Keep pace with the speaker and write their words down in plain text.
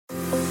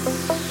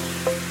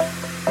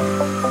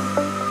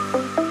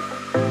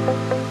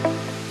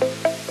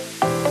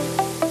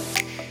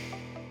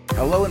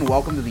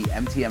welcome to the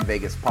MTM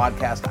Vegas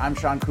podcast. I'm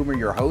Sean Coomer,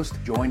 your host,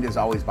 joined as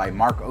always by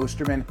Mark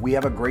Osterman. We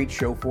have a great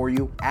show for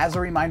you. As a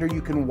reminder,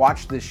 you can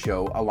watch this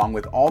show along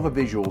with all the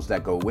visuals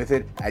that go with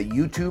it at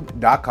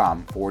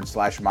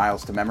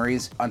youtube.com/miles to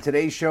memories. On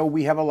today's show,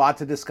 we have a lot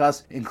to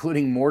discuss,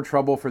 including more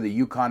trouble for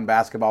the UConn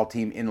basketball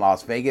team in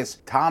Las Vegas,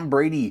 Tom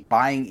Brady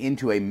buying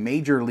into a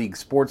major league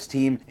sports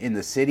team in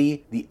the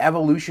city, the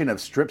evolution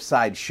of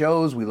strip-side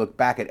shows. We look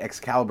back at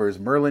Excalibur's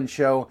Merlin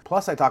show.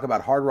 Plus, I talk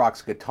about Hard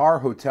Rock's Guitar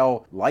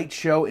Hotel Light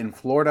Show in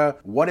Florida,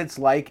 what it's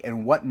like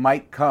and what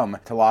might come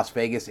to Las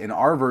Vegas in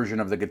our version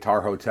of the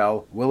Guitar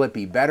Hotel. Will it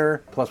be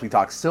better? Plus, we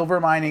talk silver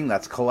mining,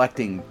 that's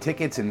collecting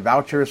tickets and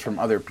vouchers from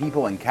other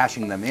people and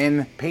cashing them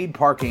in, paid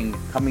parking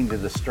coming to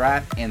the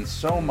Strat, and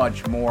so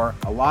much more.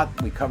 A lot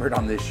we covered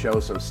on this show,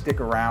 so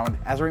stick around.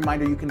 As a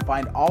reminder, you can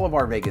find all of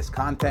our Vegas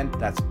content,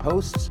 that's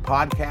posts,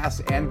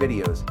 podcasts, and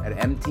videos at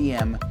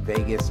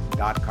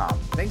mtmvegas.com.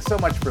 Thanks so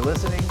much for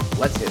listening.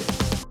 Let's hit it.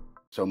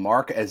 So,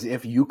 Mark, as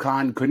if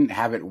UConn couldn't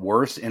have it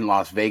worse in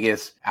Las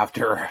Vegas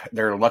after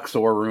their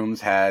Luxor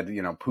rooms had,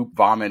 poop,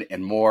 vomit,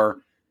 and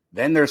more.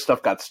 Then their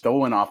stuff got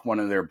stolen off one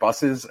of their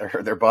buses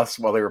or their bus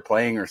while they were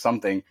playing or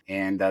something.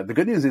 And the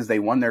good news is they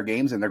won their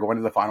games and they're going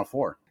to the Final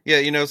Four.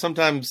 Yeah,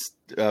 sometimes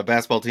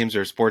basketball teams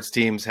or sports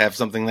teams have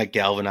something that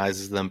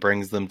galvanizes them,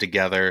 brings them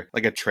together,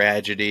 like a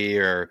tragedy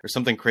or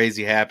something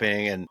crazy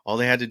happening. And all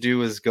they had to do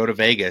was go to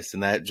Vegas,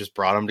 and that just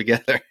brought them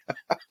together.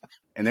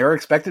 And they were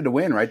expected to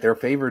win, right? They're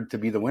favored to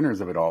be the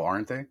winners of it all,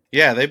 aren't they?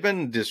 Yeah, they've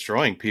been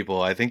destroying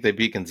people. I think they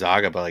beat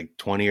Gonzaga by like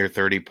 20 or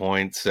 30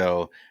 points.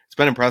 So it's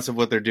been impressive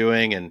what they're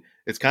doing. And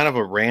it's kind of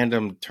a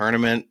random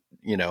tournament,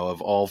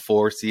 of all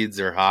four seeds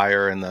or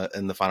higher in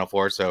the Final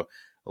Four. So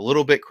a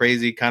little bit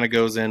crazy, kind of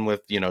goes in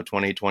with,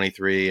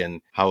 2023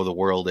 and how the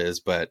world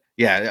is. But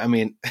yeah, I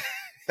mean,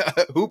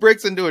 who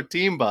breaks into a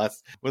team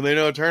bus when they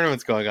know a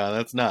tournament's going on?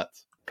 That's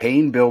nuts.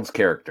 Pain builds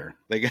character.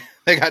 They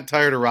got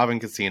tired of robbing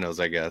casinos,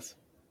 I guess.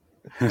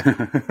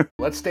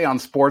 Let's stay on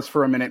sports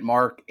for a minute,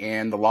 Mark.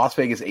 And the Las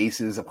Vegas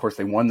Aces, of course,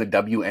 they won the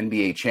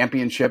WNBA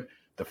championship,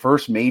 the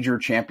first major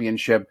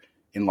championship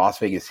in Las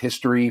Vegas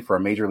history for a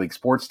major league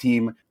sports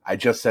team. I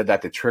just said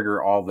that to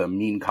trigger all the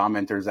mean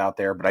commenters out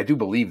there, but I do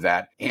believe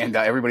that. And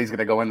everybody's going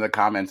to go into the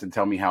comments and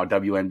tell me how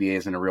WNBA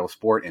isn't a real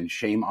sport, and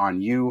shame on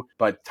you.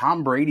 But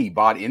Tom Brady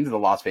bought into the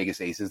Las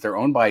Vegas Aces. They're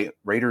owned by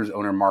Raiders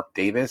owner Mark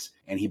Davis,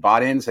 and he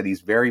bought in, said he's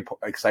very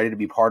excited to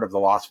be part of the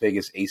Las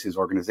Vegas Aces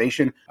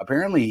organization.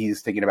 Apparently,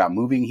 he's thinking about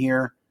moving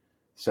here.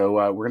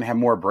 So we're going to have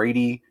more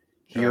Brady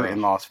here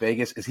in Las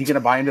Vegas. Is he going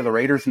to buy into the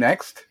Raiders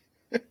next?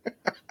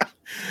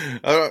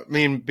 I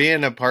mean,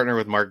 being a partner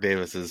with Mark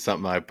Davis is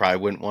something I probably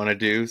wouldn't want to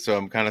do. So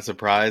I'm kind of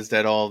surprised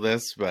at all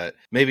this. But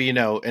maybe, in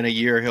a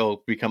year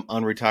he'll become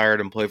unretired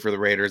and play for the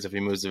Raiders if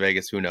he moves to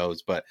Vegas. Who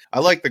knows? But I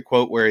like the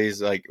quote where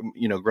he's like,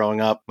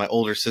 growing up, my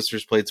older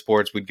sisters played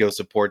sports. We'd go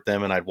support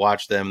them and I'd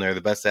watch them. They're the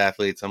best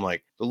athletes. I'm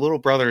like, the little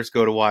brothers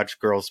go to watch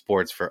girls'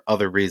 sports for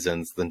other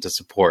reasons than to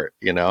support,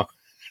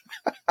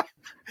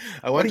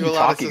 I went to a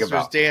lot of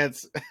sisters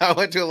dance. I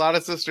went to a lot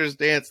of sisters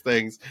dance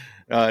things,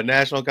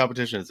 national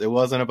competitions. It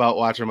wasn't about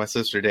watching my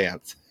sister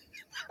dance.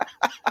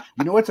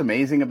 You know what's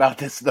amazing about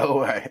this,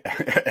 though,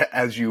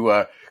 as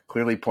you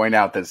clearly point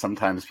out that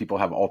sometimes people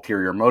have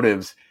ulterior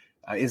motives,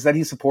 is that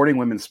he's supporting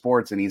women's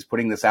sports and he's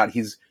putting this out.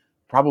 He's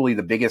probably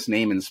the biggest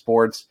name in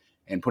sports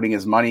and putting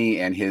his money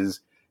and his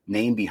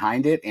name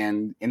behind it.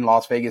 And in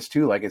Las Vegas,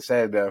 too, like I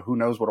said, who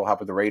knows what will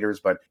happen with the Raiders,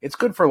 but it's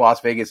good for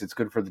Las Vegas. It's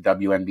good for the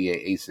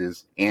WNBA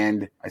Aces.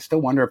 And I still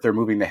wonder if they're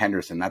moving to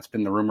Henderson. That's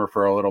been the rumor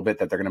for a little bit,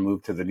 that they're going to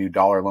move to the new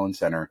Dollar Loan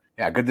Center.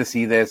 Yeah, good to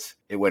see this.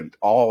 It went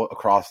all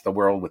across the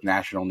world with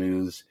national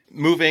news.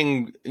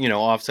 Moving,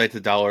 offsite to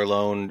Dollar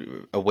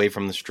Loan away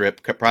from the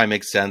Strip probably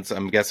makes sense.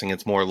 I'm guessing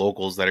it's more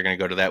locals that are going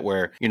to go to that,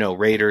 where,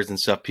 Raiders and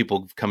stuff,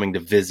 people coming to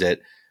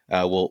visit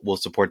will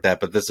support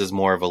that. But this is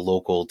more of a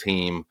local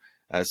team.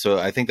 So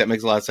I think that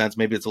makes a lot of sense.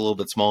 Maybe it's a little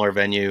bit smaller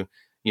venue.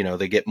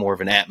 They get more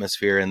of an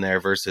atmosphere in there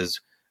versus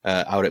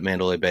out at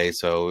Mandalay Bay.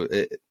 So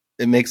it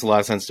makes a lot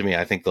of sense to me.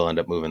 I think they'll end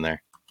up moving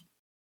there.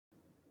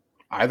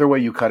 Either way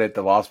you cut it,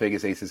 the Las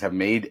Vegas Aces have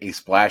made a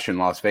splash in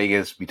Las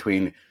Vegas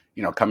between,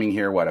 coming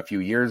here, a few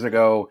years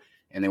ago,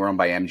 and they were owned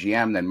by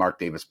MGM. Then Mark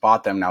Davis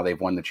bought them. Now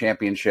they've won the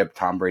championship,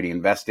 Tom Brady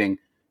investing.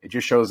 It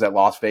just shows that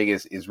Las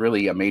Vegas is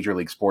really a major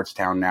league sports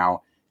town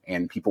now,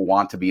 and people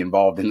want to be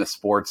involved in the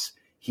sports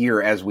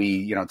here as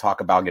we, talk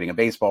about getting a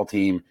baseball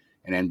team,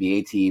 an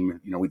NBA team.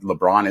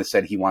 LeBron has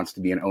said he wants to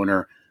be an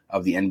owner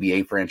of the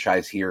NBA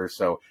franchise here.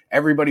 So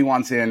everybody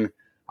wants in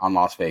on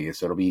Las Vegas.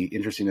 So it'll be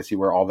interesting to see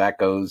where all that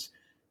goes.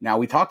 Now,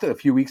 we talked a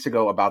few weeks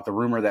ago about the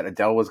rumor that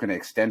Adele was going to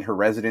extend her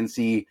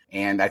residency.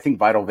 And I think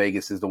Vital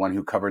Vegas is the one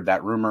who covered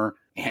that rumor.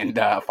 And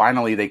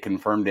finally, they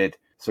confirmed it.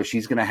 So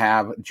she's going to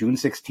have June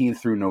 16th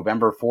through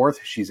November 4th.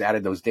 She's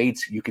added those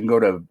dates. You can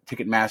go to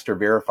Ticketmaster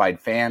Verified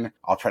Fan.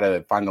 I'll try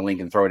to find the link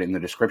and throw it in the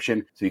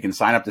description. So you can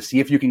sign up to see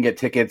if you can get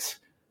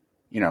tickets.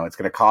 It's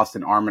going to cost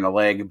an arm and a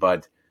leg,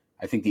 but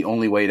I think the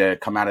only way to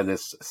come out of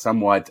this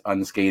somewhat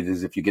unscathed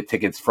is if you get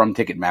tickets from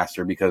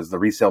Ticketmaster, because the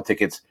resale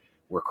tickets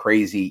were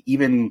crazy.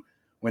 Even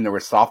when there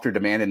was softer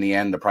demand in the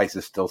end, the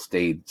prices still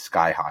stayed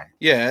sky high.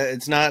 Yeah,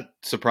 it's not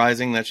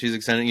surprising that she's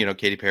extended.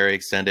 Katy Perry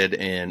extended,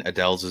 and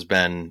Adele's has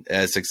been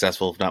as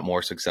successful, if not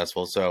more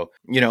successful. So,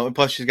 and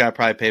plus she's got to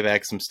probably pay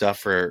back some stuff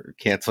for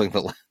canceling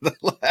the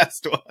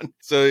last one.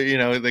 So,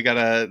 they got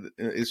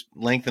to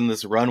lengthen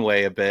this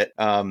runway a bit.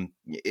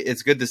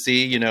 It's good to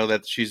see,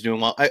 that she's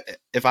doing well.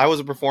 If I was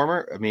a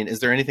performer, is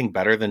there anything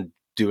better than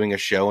doing a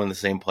show in the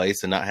same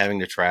place and not having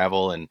to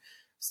travel and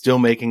still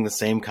making the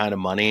same kind of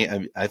money?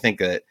 I think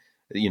that,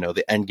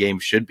 the end game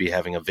should be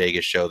having a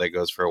Vegas show that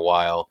goes for a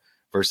while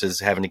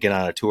versus having to get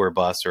on a tour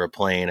bus or a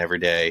plane every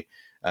day.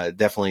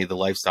 Definitely the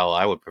lifestyle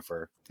I would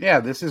prefer. Yeah,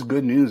 this is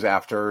good news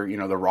after,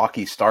 the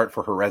rocky start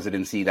for her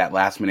residency, that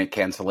last minute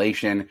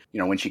cancellation.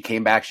 When she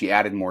came back, she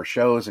added more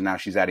shows, and now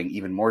she's adding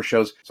even more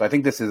shows. So I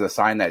think this is a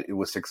sign that it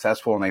was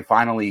successful and they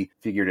finally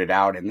figured it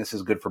out. And this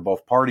is good for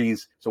both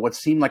parties. So what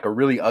seemed like a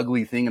really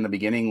ugly thing in the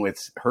beginning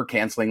with her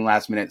canceling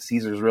last minute,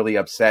 Caesar's really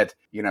upset.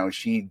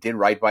 She did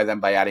right by them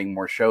by adding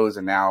more shows.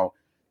 And now,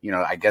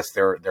 I guess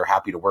they're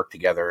happy to work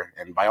together.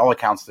 And by all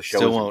accounts, the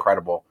show is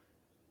incredible.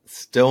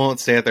 Still won't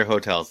stay at their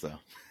hotels, though.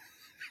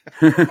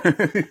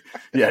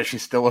 Yeah,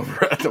 she's still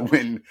over at the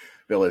Wynn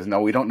Villas.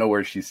 No, we don't know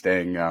where she's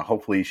staying.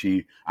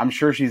 Hopefully I'm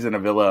sure she's in a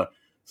villa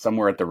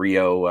somewhere at the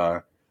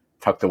Rio,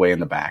 tucked away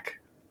in the back.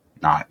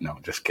 No,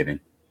 just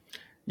kidding.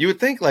 You would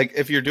think, like,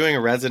 if you're doing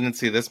a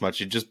residency this much,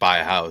 you'd just buy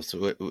a house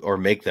or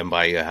make them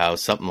buy you a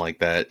house, something like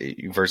that,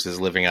 versus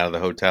living out of the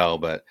hotel.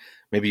 But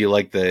maybe you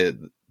like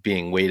the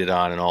being waited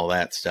on and all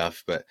that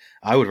stuff. But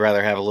I would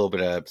rather have a little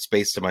bit of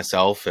space to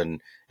myself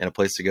and a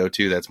place to go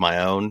to that's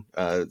my own.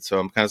 So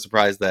I'm kind of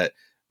surprised that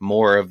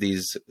more of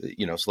these,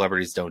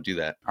 celebrities don't do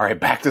that. All right,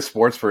 back to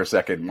sports for a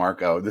second,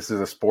 Marco. This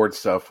is a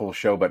sports full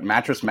show, but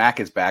Mattress Mac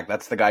is back.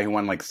 That's the guy who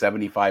won like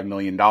 $75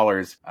 million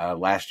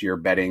last year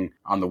betting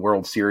on the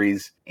World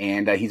Series.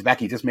 And he's back.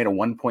 He just made a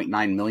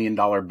 $1.9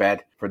 million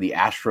bet for the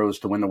Astros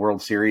to win the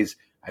World Series.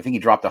 I think he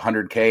dropped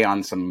 $100K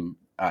on some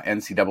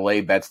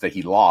NCAA bets that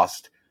he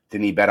lost.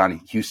 Didn't he bet on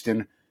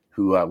Houston,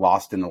 who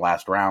lost in the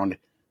last round?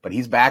 But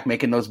he's back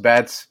making those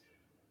bets.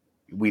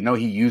 We know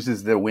he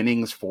uses the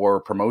winnings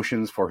for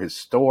promotions for his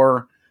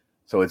store.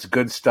 So it's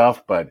good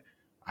stuff, but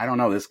I don't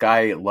know. This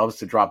guy loves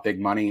to drop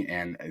big money,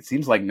 and it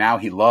seems like now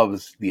he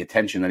loves the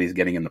attention that he's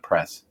getting in the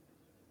press.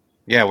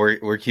 Yeah,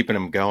 we're keeping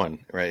him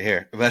going right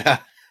here.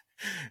 But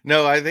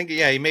no, I think,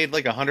 he made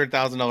like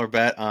 $100,000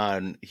 bet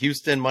on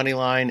Houston money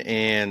line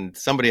and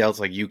somebody else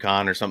like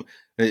UConn or some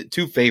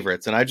two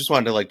favorites. And I just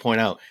wanted to like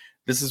point out,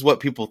 this is what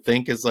people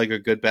think is like a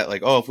good bet.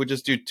 Like, if we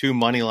just do two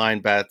money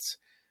line bets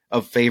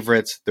of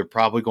favorites, they're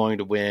probably going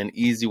to win.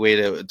 Easy way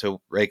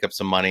to rake up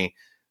some money.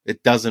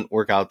 It doesn't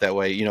work out that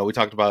way. We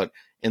talked about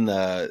in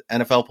the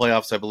NFL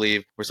playoffs, I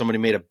believe, where somebody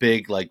made a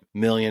big like $1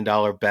 million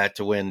bet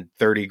to win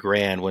 30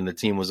 grand when the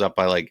team was up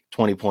by like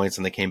 20 points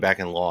and they came back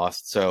and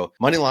lost. So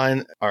money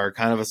line are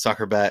kind of a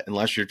sucker bet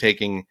unless you're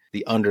taking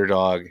the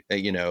underdog.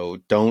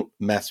 Don't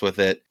mess with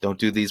it. Don't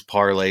do these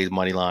parlay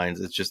money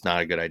lines. It's just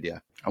not a good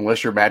idea.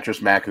 Unless you're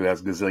Mattress Mac, who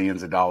has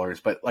gazillions of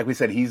dollars. But like we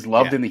said, he's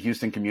loved in the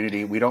Houston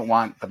community. We don't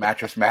want the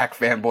Mattress Mac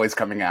fanboys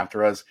coming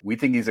after us. We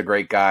think he's a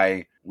great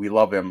guy. We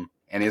love him.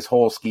 And his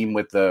whole scheme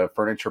with the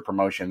furniture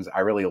promotions,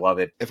 I really love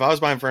it. If I was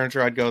buying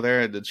furniture, I'd go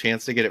there. The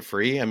chance to get it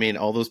free.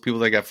 All those people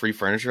that got free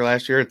furniture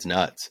last year, it's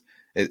nuts.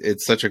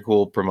 It's such a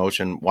cool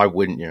promotion. Why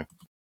wouldn't you?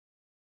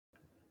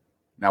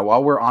 Now,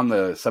 while we're on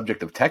the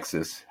subject of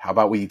Texas, how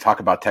about we talk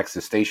about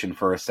Texas Station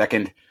for a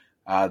second?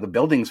 The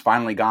building's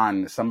finally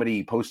gone.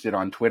 Somebody posted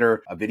on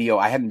Twitter a video.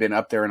 I hadn't been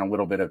up there in a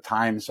little bit of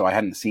time, so I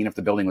hadn't seen if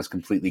the building was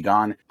completely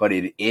gone, but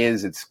it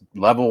is. It's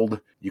leveled.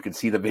 You can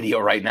see the video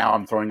right now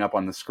I'm throwing up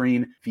on the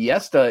screen.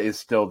 Fiesta is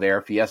still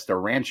there. Fiesta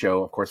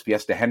Rancho, of course,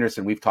 Fiesta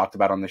Henderson, we've talked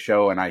about on the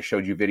show, and I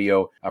showed you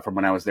video from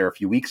when I was there a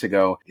few weeks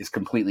ago, is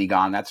completely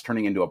gone. That's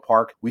turning into a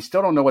park. We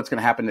still don't know what's going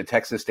to happen to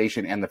Texas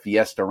Station and the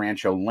Fiesta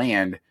Rancho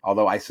land,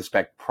 although I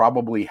suspect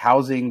probably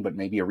housing, but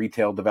maybe a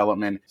retail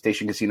development.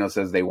 Station Casino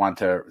says they want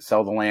to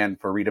sell the land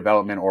for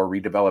redevelopment or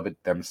redevelop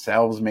it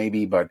themselves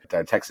maybe, but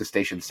Texas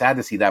Station, sad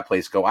to see that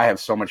place go. I have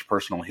so much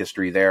personal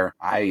history there.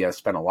 I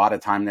spent a lot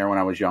of time there when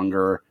I was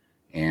younger,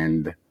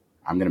 and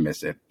I'm going to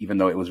miss it, even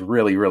though it was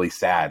really, really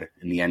sad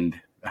in the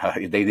end.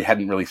 They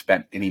hadn't really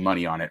spent any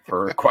money on it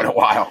for quite a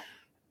while.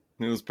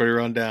 It was pretty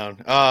run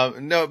down.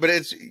 No, but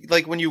it's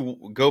like when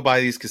you go by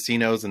these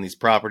casinos and these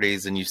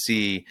properties and you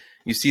see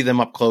them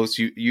up close,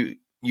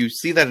 you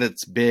see that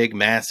it's big,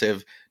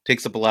 massive,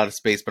 takes up a lot of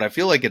space, but I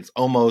feel like it's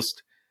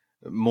almost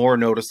more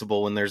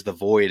noticeable when there's the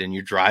void and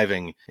you're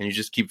driving and you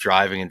just keep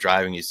driving and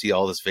driving. You see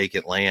all this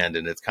vacant land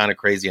and it's kind of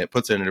crazy. It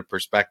puts it into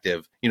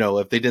perspective.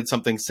 If they did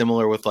something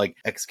similar with like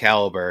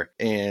Excalibur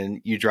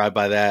and you drive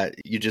by that,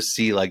 you just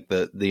see like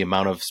the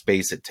amount of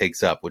space it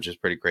takes up, which is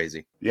pretty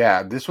crazy.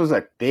 Yeah, this was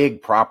a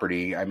big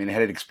property. It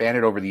had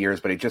expanded over the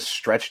years, but it just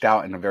stretched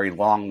out in a very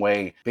long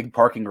way. Big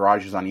parking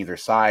garages on either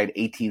side,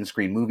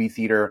 18-screen movie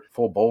theater,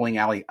 full bowling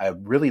alley, a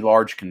really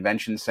large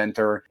convention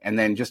center, and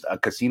then just a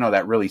casino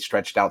that really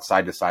stretched out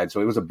side to side. So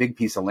it was a big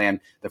piece of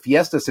land. The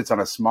Fiesta sits on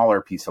a smaller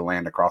piece of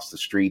land across the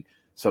street,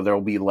 so there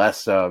will be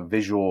less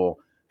visual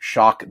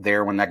shock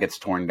there when that gets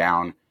torn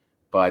down.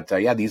 But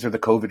yeah, these are the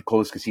COVID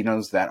closed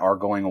casinos that are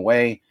going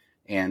away.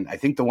 And I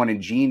think the one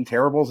in Jean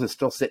Terribles is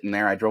still sitting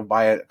there. I drove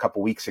by it a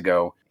couple weeks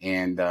ago.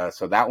 And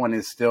so that one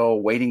is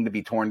still waiting to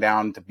be torn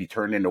down, to be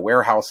turned into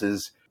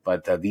warehouses.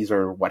 But these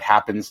are what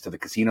happens to the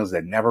casinos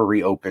that never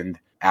reopened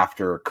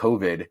after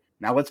COVID.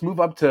 Now let's move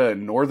up to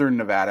northern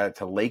Nevada,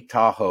 to Lake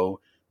Tahoe,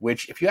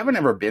 which if you haven't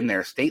ever been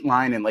there, State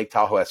Line in Lake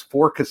Tahoe has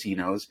 4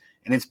 casinos.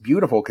 And it's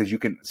beautiful because you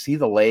can see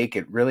the lake.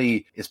 It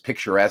really is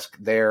picturesque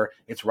there.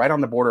 It's right on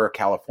the border of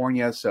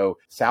California. So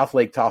South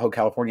Lake Tahoe,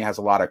 California has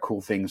a lot of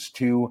cool things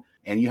too.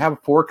 And you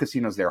have 4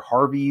 casinos there,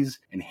 Harvey's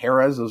and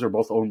Harrah's. Those are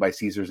both owned by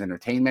Caesars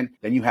Entertainment.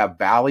 Then you have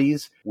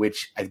Bally's,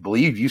 which I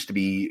believe used to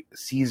be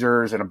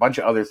Caesars and a bunch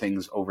of other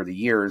things over the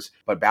years.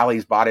 But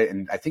Bally's bought it,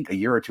 and I think a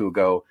year or two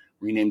ago,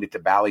 renamed it to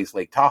Bally's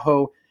Lake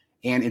Tahoe.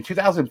 And in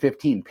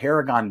 2015,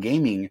 Paragon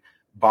Gaming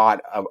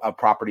bought a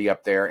property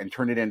up there and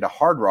turned it into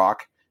Hard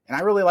Rock. And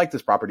I really like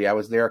this property. I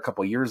was there a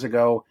couple years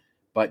ago,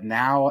 but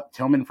now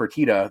Tillman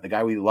Fertitta, the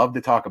guy we love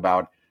to talk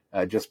about,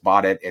 just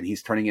bought it, and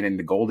he's turning it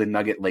into Golden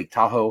Nugget Lake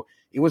Tahoe.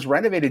 It was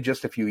renovated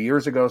just a few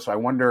years ago, so I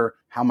wonder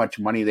how much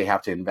money they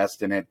have to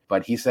invest in it.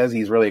 But he says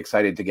he's really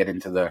excited to get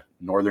into the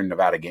northern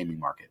Nevada gaming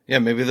market. Yeah,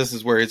 maybe this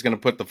is where he's going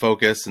to put the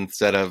focus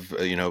instead of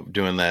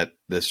doing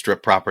the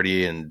strip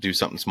property and do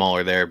something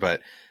smaller there.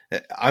 But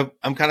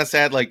I'm kind of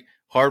sad. Like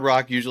Hard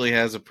Rock usually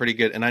has a pretty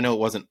good, and I know it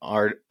wasn't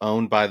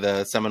owned by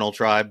the Seminole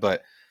tribe,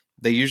 but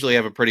they usually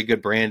have a pretty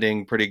good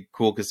branding, pretty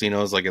cool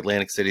casinos. Like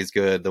Atlantic City's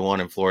good. The one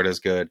in Florida is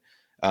good.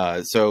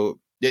 So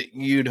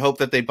you'd hope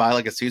that they'd buy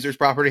like a Caesars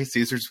property.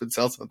 Caesars would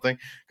sell something,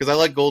 because I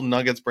like Golden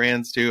Nuggets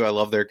brands too. I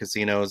love their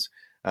casinos.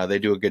 They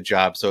do a good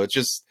job. So it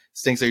just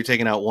stinks that you're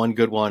taking out one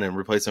good one and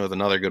replacing it with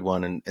another good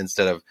one. And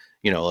instead of,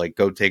 like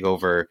go take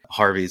over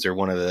Harvey's or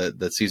one of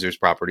the Caesars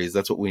properties.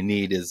 That's what we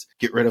need, is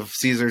get rid of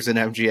Caesars and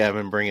MGM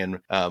and bring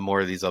in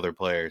more of these other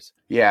players.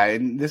 Yeah,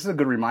 and this is a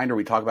good reminder.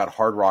 We talk about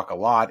Hard Rock a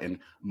lot, and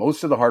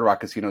most of the Hard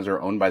Rock casinos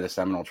are owned by the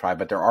Seminole tribe,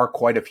 but there are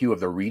quite a few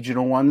of the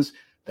regional ones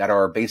that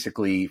are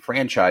basically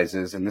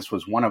franchises, and this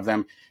was one of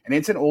them. And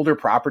it's an older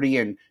property,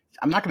 and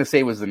I'm not going to say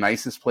it was the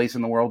nicest place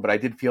in the world, but I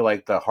did feel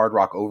like the Hard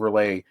Rock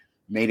overlay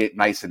made it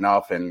nice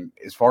enough. And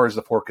as far as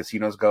the 4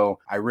 casinos go,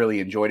 I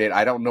really enjoyed it.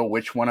 I don't know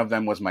which one of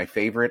them was my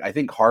favorite. I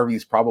think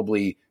Harvey's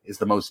probably is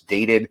the most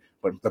dated,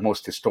 but the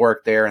most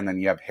historic there. And then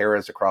you have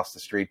Harrah's across the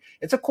street.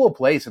 It's a cool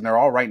place, and they're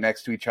all right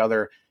next to each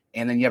other.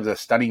 And then you have the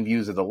stunning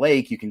views of the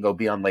lake. You can go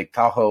be on Lake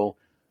Tahoe.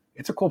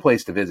 It's a cool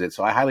place to visit.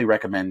 So I highly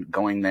recommend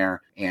going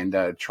there and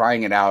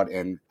trying it out.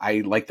 And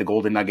I like the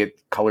Golden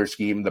Nugget color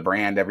scheme, the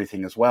brand,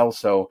 everything as well.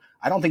 So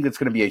I don't think it's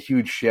going to be a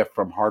huge shift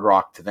from Hard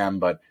Rock to them.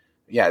 But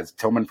yeah, it's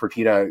Tillman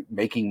Fertitta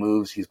making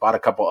moves. He's bought a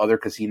couple other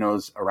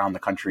casinos around the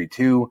country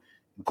too.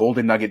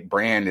 Golden Nugget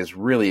brand is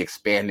really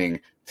expanding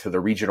to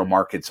the regional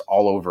markets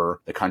all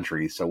over the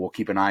country. So we'll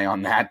keep an eye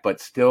on that. But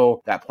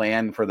still, that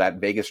plan for that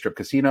Vegas Strip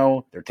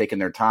casino, they're taking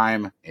their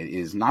time. It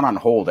is not on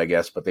hold, I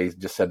guess, but they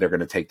just said they're going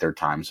to take their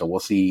time. So we'll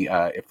see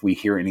if we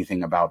hear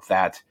anything about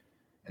that.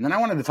 And then I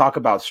wanted to talk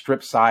about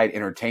Strip Side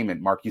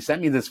Entertainment. Mark, you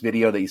sent me this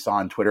video that you saw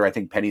on Twitter. I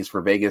think Pennies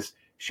for Vegas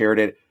shared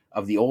it,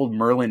 of the old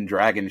Merlin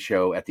Dragon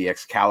show at the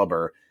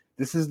Excalibur.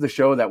 This is the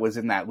show that was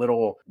in that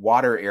little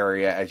water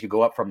area as you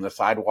go up from the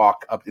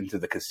sidewalk up into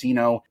the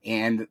casino.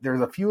 And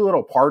there's a few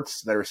little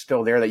parts that are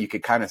still there that you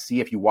could kind of see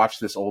if you watch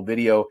this old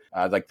video,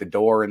 like the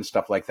door and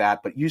stuff like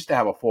that. But used to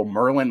have a full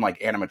Merlin, like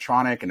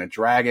animatronic, and a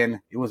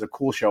dragon. It was a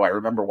cool show. I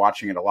remember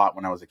watching it a lot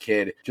when I was a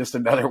kid. Just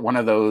another one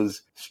of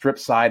those Strip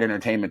Side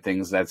Entertainment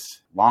things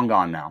that's long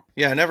gone now.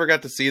 Yeah, I never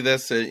got to see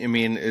this. I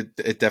mean,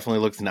 it definitely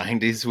looks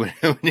 90s when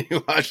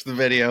you watch the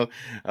video,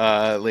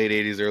 late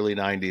 80s, early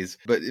 90s.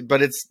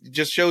 But it's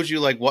just shows you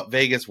like what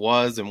Vegas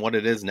was and what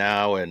it is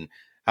now, and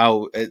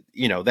how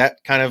that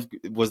kind of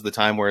was the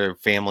time where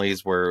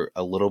families were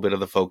a little bit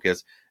of the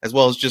focus, as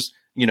well as just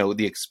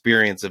the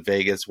experience of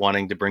Vegas,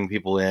 wanting to bring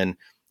people in,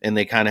 and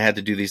they kind of had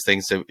to do these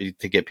things to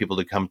get people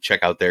to come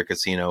check out their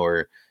casino,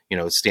 or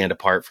stand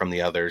apart from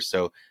the others.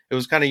 So it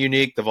was kind of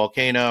unique. The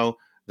volcano,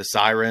 the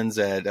sirens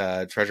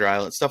at Treasure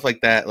Island, stuff like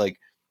that,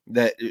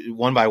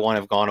 one by one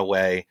have gone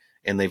away,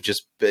 and they've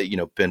just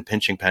been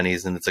pinching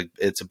pennies, and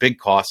it's a big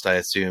cost, I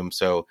assume.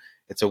 So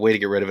it's a way to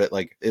get rid of it.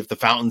 Like if the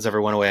fountains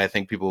ever went away, I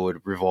think people would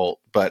revolt.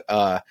 But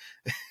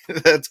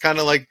that's kind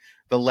of like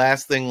the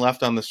last thing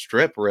left on the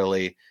Strip,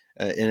 really.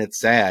 And it's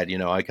sad.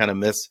 I kind of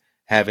miss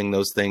having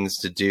those things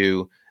to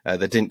do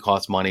that didn't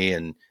cost money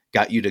and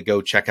got you to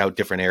go check out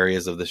different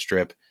areas of the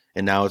Strip.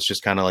 And now it's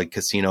just kind of like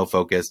casino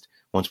focused.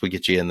 Once we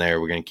get you in there,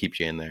 we're going to keep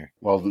you in there.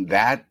 Well,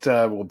 that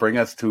will bring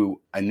us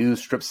to a new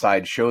Strip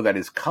Side show that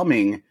is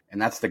coming,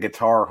 and that's the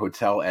Guitar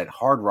Hotel at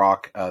Hard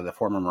Rock, the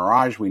former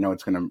Mirage. We know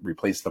it's going to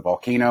replace the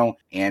Volcano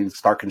and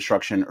start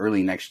construction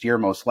early next year,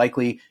 most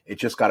likely. It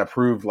just got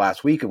approved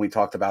last week, and we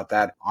talked about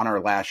that on our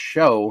last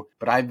show.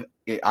 But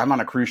I'm on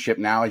a cruise ship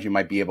now, as you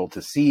might be able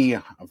to see,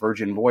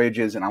 Virgin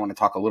Voyages, and I want to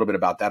talk a little bit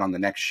about that on the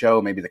next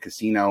show, maybe the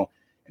casino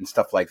and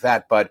stuff like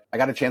that. But I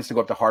got a chance to go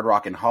up to Hard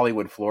Rock in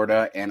Hollywood,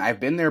 Florida, and I've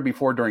been there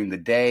before during the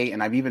day,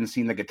 and I've even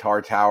seen the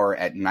Guitar Tower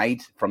at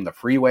night from the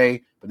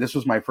freeway. But this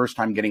was my first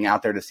time getting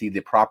out there to see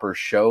the proper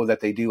show that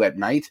they do at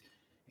night.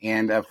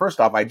 And first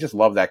off, I just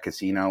love that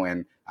casino,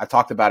 and I've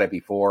talked about it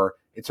before.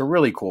 It's a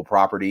really cool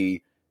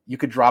property. You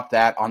could drop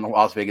that on the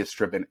Las Vegas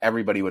Strip and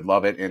everybody would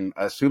love it. And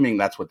assuming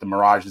that's what the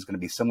Mirage is going to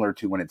be similar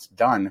to when it's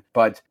done.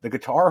 But the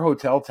Guitar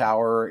Hotel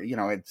Tower,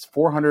 it's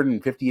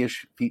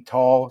 450-ish feet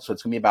tall. So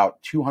it's going to be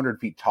about 200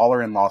 feet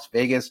taller in Las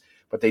Vegas.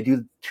 But they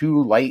do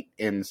 2 light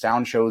and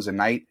sound shows a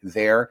night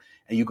there.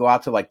 And you go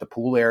out to like the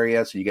pool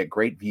area. So you get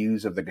great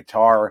views of the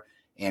guitar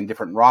and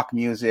different rock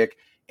music.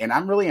 And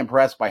I'm really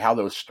impressed by how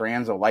those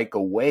strands of light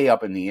go way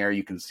up in the air.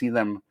 You can see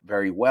them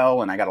very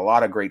well. And I got a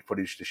lot of great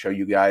footage to show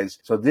you guys.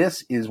 So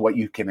this is what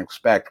you can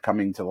expect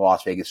coming to the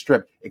Las Vegas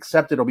Strip,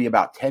 except it'll be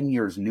about 10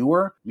 years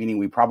newer, meaning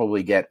we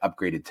probably get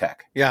upgraded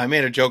tech. Yeah, I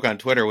made a joke on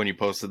Twitter when you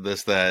posted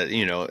this that,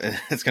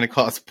 it's going to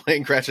cause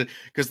plane crashes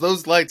because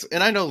those lights,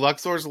 and I know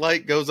Luxor's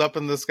light goes up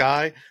in the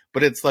sky,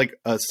 but it's like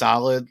a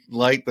solid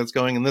light that's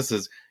going, and this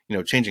is,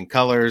 changing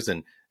colors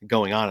and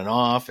going on and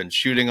off and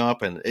shooting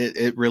up. And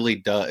it really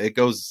does. It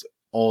goes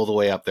all the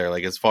way up there,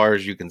 like as far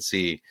as you can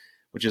see,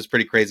 which is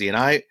pretty crazy. And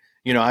I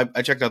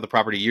checked out the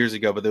property years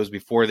ago, but that was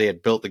before they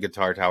had built the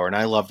Guitar Tower, and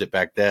I loved it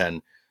back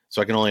then.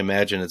 So I can only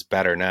imagine it's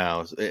better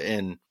now.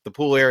 And the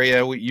pool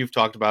area you've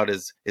talked about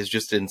is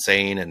just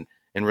insane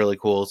and really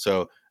cool.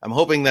 So I'm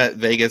hoping that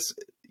Vegas,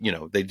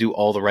 they do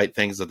all the right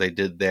things that they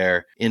did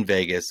there in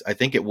Vegas. I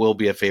think it will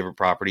be a favorite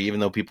property,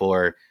 even though people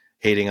are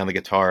hating on the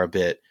guitar a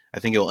bit. I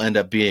think it will end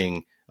up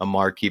being a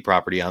marquee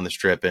property on the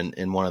Strip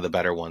and one of the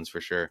better ones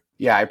for sure.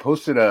 Yeah, I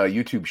posted a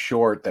YouTube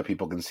short that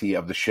people can see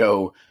of the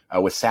show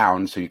with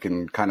sound, so you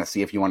can kind of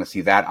see if you want to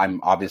see that. I'm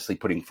obviously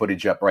putting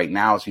footage up right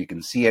now so you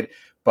can see it,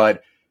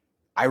 but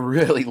I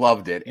really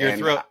loved it.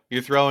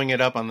 You're throwing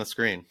it up on the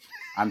screen.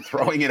 I'm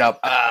throwing it up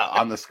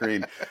on the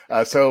screen.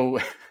 So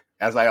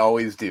as I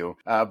always do.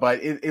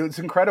 But it was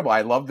incredible.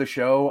 I loved the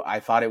show.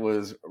 I thought it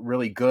was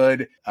really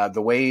good.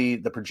 The way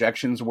the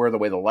projections were, the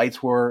way the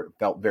lights were,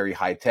 felt very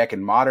high tech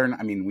and modern.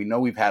 I mean, we know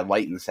we've had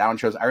light and sound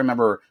shows. I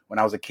remember when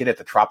I was a kid at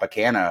the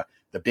Tropicana,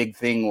 the big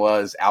thing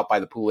was out by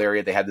the pool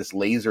area. They had this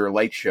laser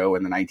light show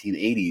in the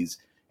 1980s.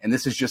 And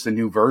this is just a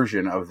new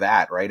version of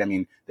that, right? I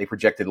mean, they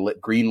projected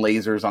green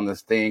lasers on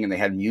this thing and they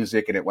had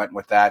music and it went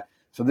with that.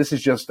 So this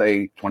is just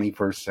a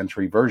 21st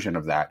century version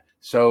of that.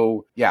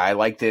 So yeah, I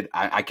liked it.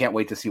 I can't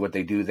wait to see what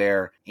they do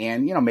there.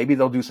 And, maybe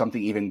they'll do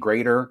something even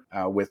greater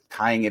with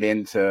tying it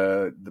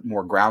into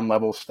more ground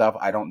level stuff.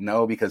 I don't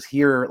know, because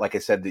here, like I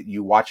said, that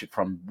you watch it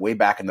from way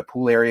back in the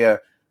pool area.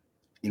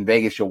 In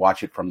Vegas, you'll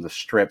watch it from the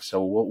Strip.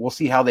 So we'll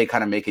see how they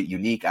kind of make it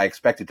unique. I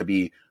expect it to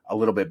be a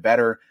little bit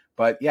better.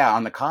 But yeah,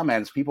 on the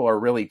comments, people are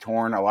really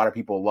torn. A lot of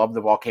people love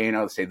the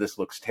volcano, say this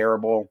looks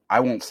terrible. I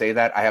won't say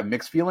that. I have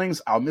mixed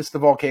feelings. I'll miss the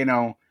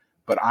volcano,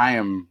 but I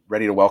am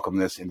ready to welcome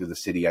this into the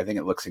city. I think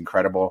it looks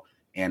incredible,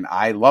 and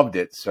I loved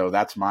it. So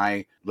that's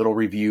my little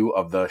review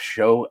of the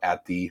show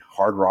at the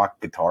Hard Rock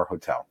Guitar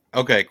Hotel.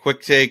 Okay,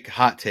 quick take,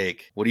 hot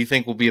take. What do you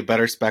think will be a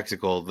better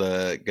spectacle,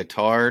 the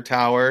Guitar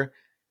Tower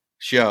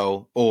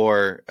show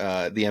or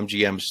the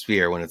MGM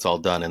Sphere when it's all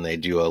done and they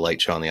do a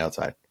light show on the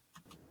outside?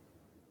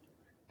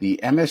 The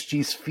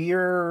MSG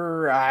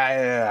Sphere,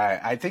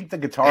 I think the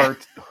Guitar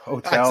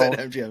Hotel. I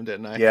said MGM,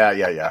 didn't I?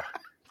 Yeah.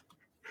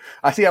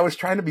 I was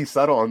trying to be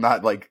subtle and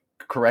not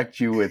correct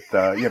you with,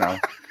 That's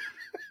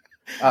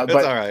all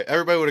right.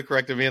 Everybody would have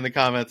corrected me in the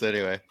comments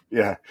anyway.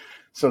 Yeah.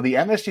 So the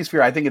MSG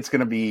Sphere, I think it's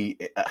going to be,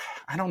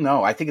 I don't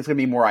know. I think it's going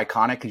to be more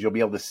iconic because you'll be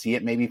able to see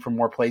it maybe from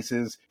more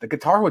places. The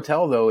Guitar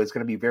Hotel, though, is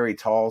going to be very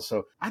tall.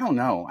 So I don't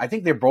know. I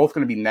think they're both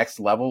going to be next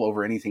level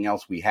over anything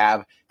else we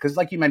have. Because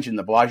like you mentioned,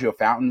 the Bellagio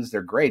fountains,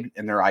 they're great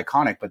and they're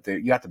iconic, but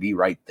you have to be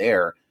right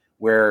there.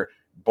 Where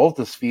both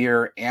the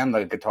Sphere and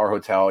the Guitar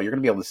Hotel, you're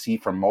going to be able to see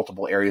from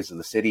multiple areas of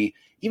the city.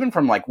 Even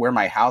from where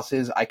my house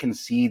is, I can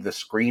see the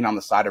screen on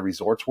the side of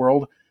Resorts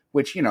World,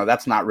 which,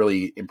 that's not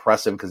really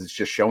impressive because it's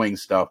just showing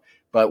stuff.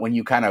 But when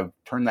you kind of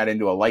turn that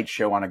into a light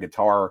show on a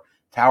guitar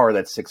tower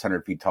that's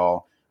 600 feet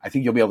tall, I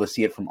think you'll be able to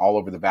see it from all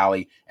over the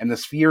valley. And the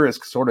Sphere is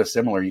sort of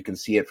similar. You can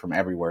see it from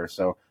everywhere.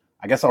 So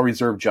I guess I'll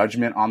reserve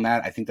judgment on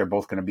that. I think they're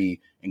both going to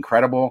be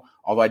incredible.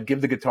 Although I'd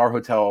give the Guitar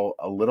Hotel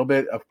a little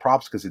bit of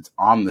props because it's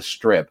on the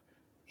Strip.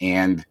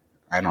 And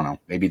I don't know,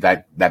 maybe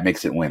that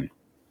makes it win.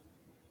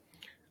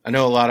 I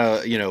know a lot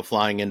of,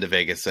 flying into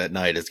Vegas at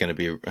night is going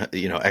to be,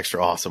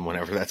 extra awesome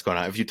whenever that's going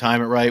on. If you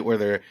time it right,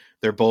 where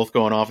they're both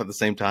going off at the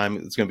same time,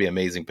 it's going to be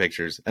amazing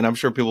pictures. And I'm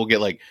sure people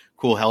get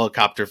cool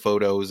helicopter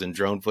photos and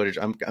drone footage.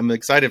 I'm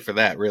excited for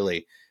that,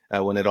 really,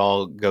 when it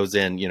all goes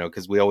in,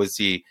 because we always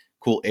see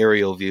cool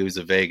aerial views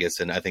of Vegas.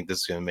 And I think this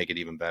is going to make it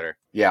even better.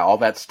 Yeah, all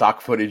that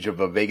stock footage of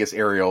the Vegas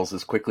aerials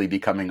is quickly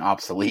becoming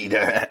obsolete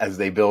as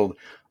they build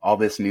all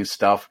this new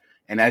stuff.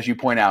 And as you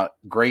point out,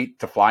 great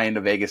to fly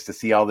into Vegas to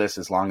see all this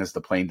as long as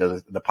the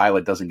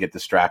pilot doesn't get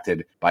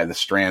distracted by the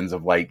strands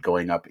of light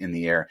going up in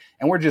the air.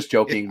 And we're just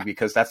joking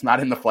because that's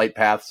not in the flight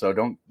path. So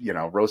don't,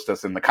 roast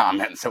us in the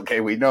comments. Okay.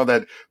 We know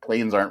that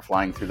planes aren't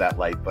flying through that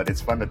light, but it's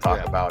fun to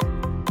talk about.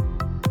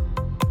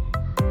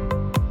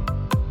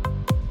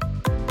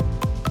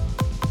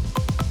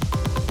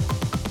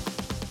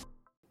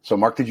 So,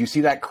 Mark, did you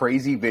see that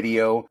crazy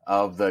video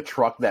of the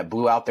truck that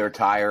blew out their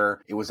tire?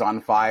 It was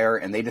on fire,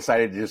 and they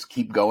decided to just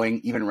keep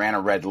going, even ran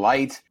a red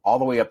light all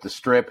the way up the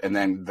strip, and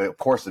then, of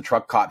course, the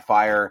truck caught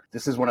fire.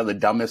 This is one of the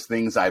dumbest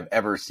things I've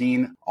ever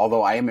seen,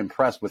 although I am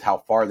impressed with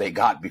how far they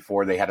got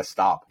before they had to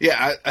stop.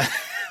 Yeah,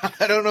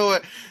 I don't know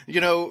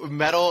what,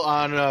 metal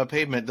on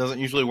pavement doesn't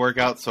usually work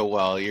out so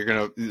well. You're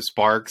going to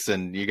sparks,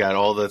 and you got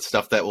all the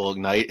stuff that will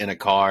ignite in a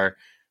car.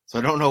 So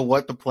I don't know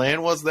what the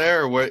plan was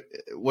there or what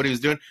he was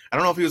doing. I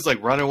don't know if he was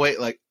like running away.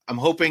 Like, I'm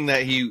hoping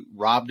that he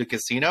robbed a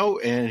casino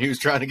and he was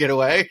trying to get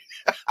away.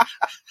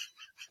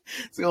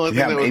 It's the only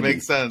thing that would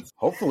make sense.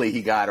 Hopefully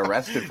he got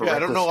arrested for reckless I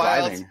don't know why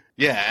driving. else.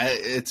 Yeah,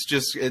 it's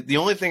just the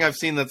only thing I've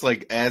seen that's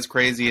like as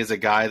crazy as a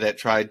guy that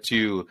tried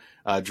to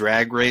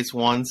drag race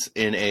once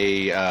in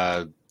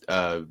a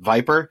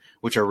Viper,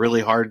 which are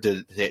really hard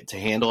to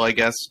handle, I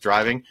guess,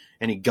 driving.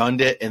 And he gunned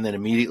it and then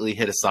immediately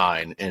hit a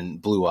sign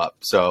and blew up.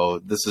 So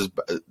this is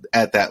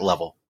at that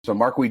level. So,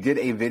 Mark, we did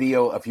a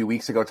video a few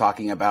weeks ago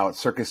talking about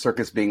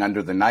Circus being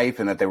under the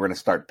knife and that they were going to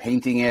start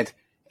painting it.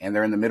 And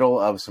they're in the middle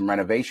of some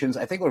renovations.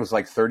 I think it was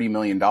like $30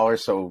 million.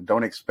 So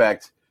don't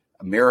expect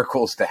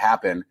miracles to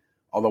happen.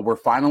 Although we're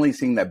finally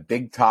seeing that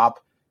big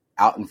top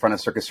out in front of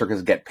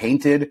Circus get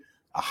painted,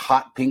 a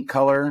hot pink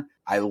color.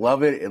 I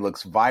love it. It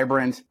looks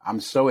vibrant.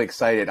 I'm so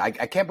excited. I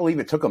can't believe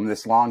it took them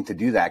this long to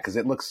do that because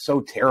it looks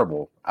so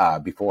terrible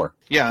before.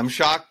 Yeah, I'm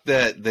shocked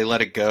that they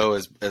let it go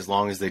as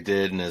long as they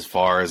did and as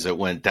far as it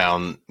went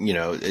down.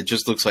 It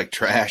just looks like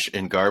trash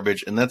and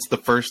garbage. And that's the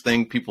first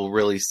thing people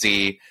really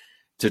see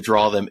to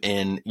draw them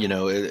in.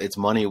 It's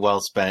money well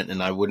spent.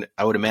 And I would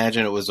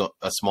imagine it was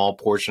a small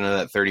portion of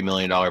that $30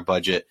 million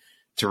budget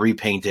to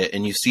repaint it.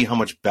 And you see how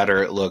much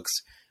better it looks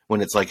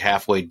when it's like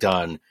halfway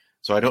done.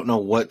 So I don't know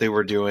what they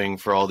were doing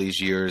for all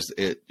these years.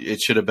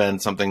 It should have been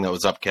something that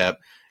was upkept.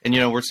 And,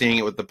 we're seeing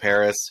it with the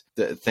Paris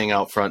the thing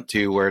out front,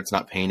 too, where it's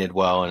not painted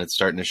well and it's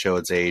starting to show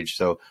its age.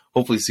 So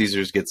hopefully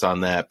Caesars gets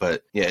on that.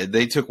 But, yeah,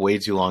 they took way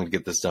too long to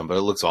get this done, but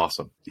it looks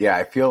awesome. Yeah,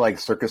 I feel like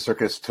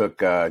Circus took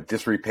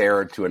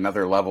disrepair to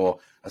another level,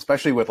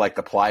 especially with, like,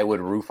 the plywood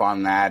roof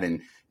on that.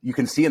 And you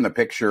can see in the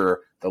picture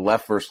the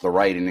left versus the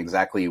right and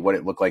exactly what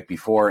it looked like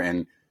before.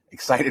 And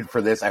excited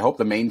for this. I hope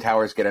the main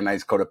towers get a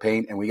nice coat of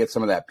paint and we get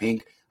some of that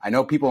pink. I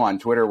know people on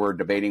Twitter were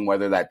debating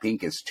whether that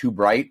pink is too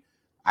bright.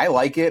 I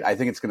like it. I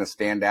think it's going to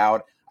stand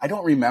out. I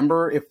don't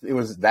remember if it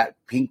was that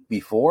pink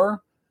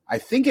before. I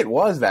think it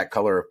was that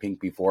color of pink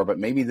before, but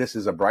maybe this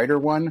is a brighter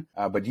one.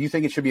 But do you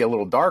think it should be a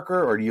little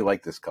darker, or do you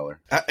like this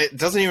color? It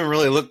doesn't even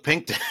really look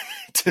pink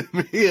to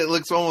me. It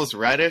looks almost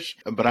reddish,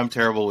 but I'm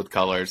terrible with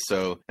colors.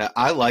 So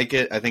I like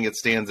it. I think it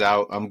stands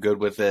out. I'm good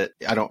with it.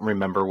 I don't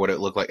remember what it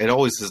looked like. It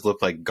always has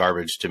looked like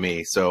garbage to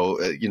me. So,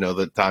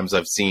 the times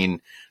I've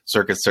seen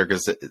Circus.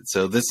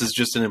 So this is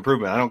just an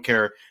improvement. I don't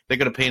care. They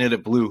could have painted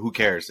it blue. Who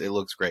cares? It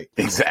looks great.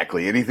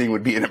 Exactly. Anything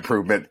would be an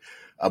improvement.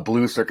 A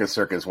blue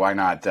Circus. Why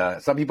not?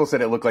 Some people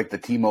said it looked like the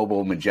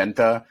T-Mobile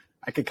magenta.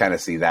 I could kind of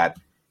see that.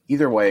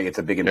 Either way, it's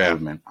a big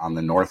improvement on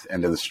the north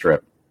end of the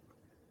strip.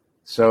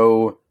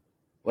 So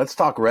let's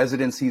talk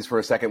residencies for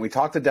a second. We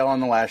talked to Dell on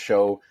the last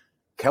show.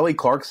 Kelly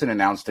Clarkson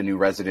announced a new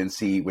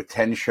residency with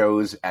 10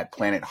 shows at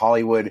Planet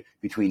Hollywood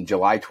between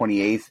July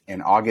 28th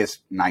and August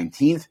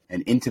 19th,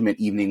 an intimate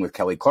evening with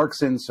Kelly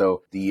Clarkson.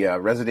 So the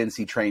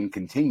residency train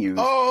continues.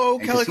 Oh,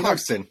 Kelly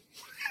Clarkson.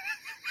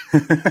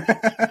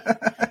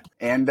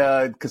 And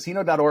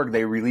casino.org,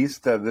 they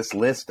released this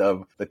list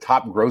of the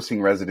top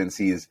grossing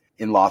residencies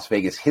in Las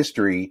Vegas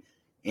history.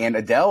 And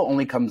Adele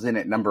only comes in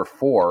at number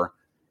 4.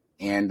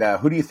 And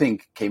who do you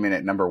think came in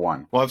at number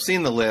 1? Well, I've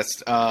seen the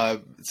list,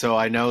 so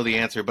I know the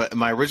answer. But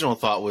my original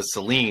thought was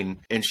Celine,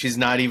 and she's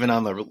not even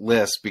on the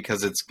list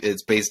because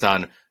it's based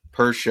on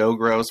per show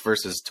gross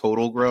versus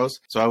total gross.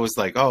 So I was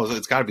like, oh,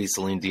 it's got to be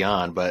Celine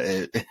Dion, but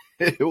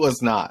it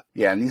was not.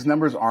 Yeah, and these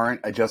numbers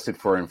aren't adjusted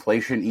for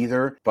inflation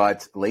either.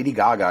 But Lady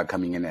Gaga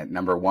coming in at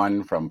number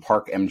 1 from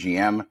Park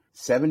MGM.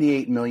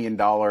 $78 million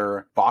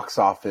box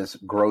office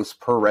gross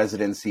per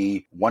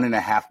residency,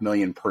 $1.5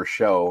 million per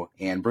show,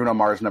 and Bruno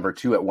Mars number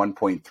 2 at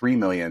 $1.3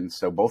 million.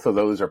 So both of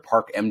those are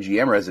Park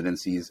MGM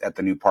residencies at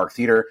the new Park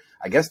Theater.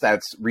 I guess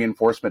that's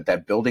reinforcement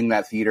that building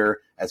that theater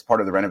as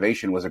part of the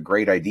renovation was a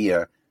great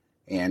idea.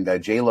 And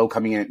J-Lo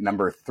coming in at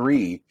number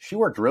 3. She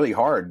worked really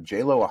hard.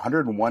 J-Lo,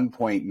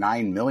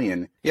 $101.9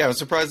 million. Yeah, I was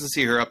surprised to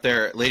see her up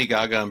there. Lady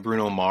Gaga and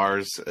Bruno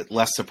Mars,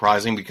 less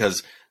surprising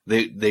because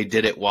they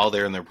did it while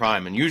they're in their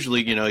prime. And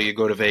usually, you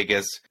go to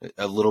Vegas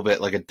a little bit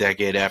like a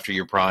decade after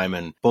your prime,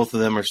 and both of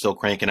them are still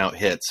cranking out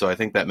hits. So I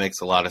think that makes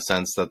a lot of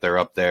sense that they're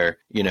up there,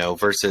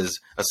 versus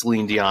a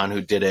Celine Dion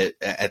who did it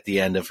at the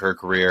end of her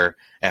career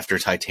after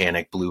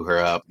Titanic blew her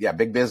up. Yeah,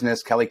 big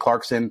business. Kelly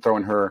Clarkson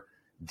throwing her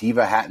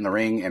diva hat in the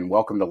ring, and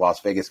welcome to Las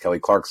Vegas, Kelly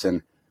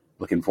Clarkson.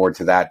 Looking forward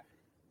to that.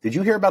 Did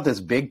you hear about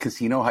this big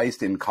casino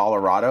heist in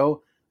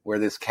Colorado where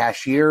this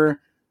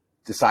cashier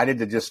decided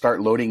to just start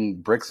loading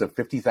bricks of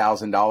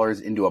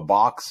 $50,000 into a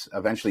box,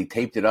 eventually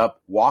taped it up,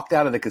 walked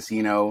out of the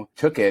casino,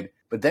 took it,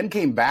 but then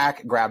came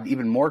back, grabbed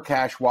even more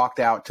cash, walked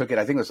out, took it.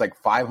 I think it was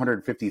like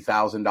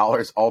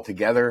 $550,000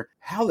 altogether.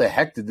 How the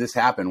heck did this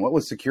happen? What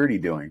was security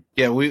doing?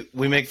 Yeah, we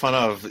make fun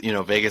of,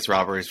 Vegas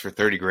robberies for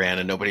 30 grand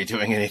and nobody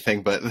doing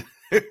anything. But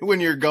when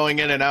you're going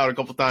in and out a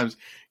couple times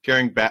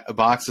carrying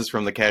boxes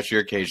from the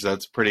cashier cage,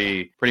 that's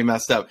pretty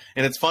messed up.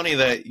 And it's funny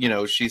that,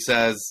 she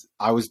says,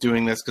 I was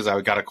doing this because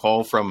I got a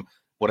call from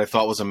what I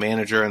thought was a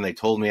manager and they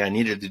told me I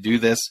needed to do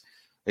this.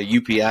 At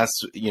UPS,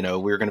 we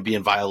were going to be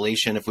in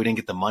violation if we didn't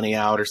get the money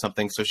out or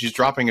something. So she's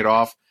dropping it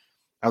off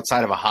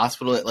outside of a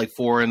hospital at like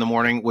 4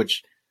 a.m,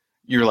 which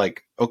you're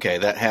like, okay,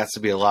 that has to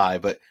be a lie.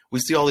 But we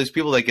see all these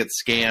people that get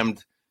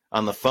scammed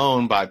on the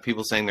phone by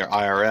people saying they're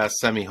IRS,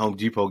 send me Home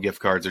Depot gift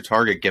cards or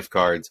Target gift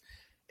cards.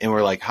 And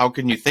we're like, how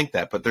can you think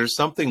that? But there's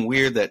something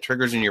weird that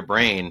triggers in your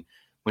brain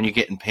when you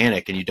get in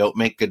panic and you don't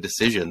make good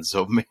decisions.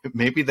 So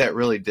maybe that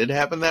really did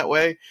happen that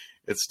way.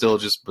 It's still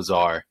just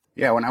bizarre.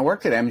 Yeah, when I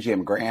worked at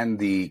MGM Grand,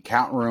 the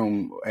count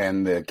room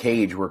and the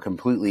cage were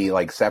completely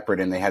like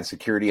separate and they had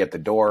security at the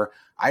door.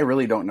 I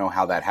really don't know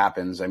how that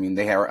happens. I mean,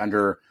 they are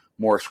under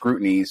more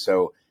scrutiny,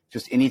 so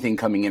just anything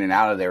coming in and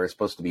out of there is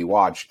supposed to be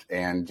watched,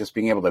 and just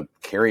being able to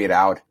carry it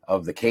out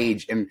of the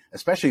cage and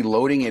especially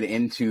loading it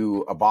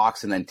into a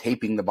box and then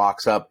taping the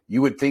box up,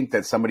 you would think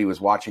that somebody was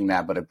watching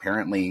that, but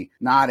apparently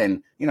not.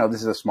 And,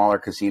 this is a smaller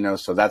casino,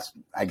 so that's,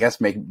 I guess,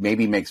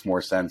 maybe makes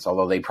more sense,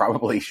 although they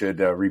probably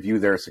should review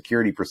their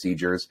security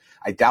procedures.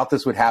 I doubt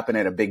this would happen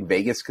at a big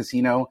Vegas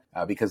casino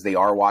because they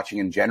are watching,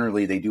 and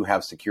generally they do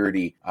have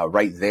security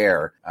right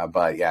there.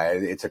 But yeah,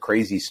 it's a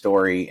crazy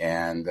story,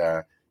 and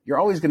you're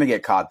always going to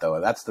get caught,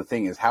 though. That's the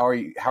thing, is how are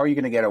you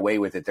going to get away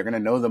with it? They're going to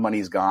know the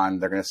money's gone.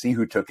 They're going to see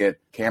who took it.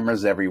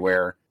 Cameras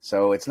everywhere.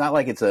 So it's not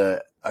like it's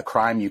a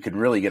crime you could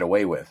really get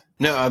away with.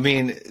 No, I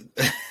mean,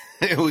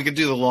 we could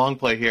do the long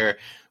play here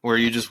where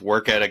you just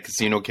work at a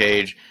casino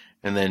cage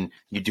and then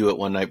you do it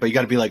one night. But you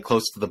got to be like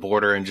close to the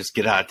border and just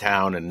get out of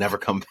town and never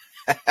come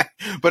back.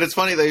 But it's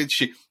funny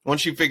that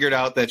once she figured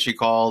out that she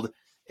called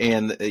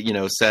and,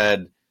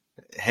 said,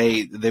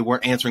 hey, they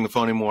weren't answering the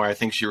phone anymore, I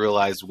think she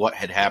realized what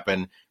had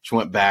happened. She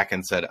went back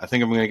and said, I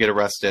think I'm going to get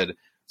arrested.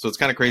 So it's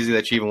kind of crazy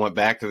that she even went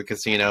back to the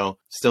casino,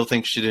 still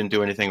thinks she didn't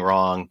do anything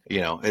wrong.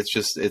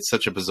 It's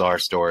such a bizarre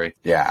story.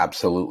 Yeah,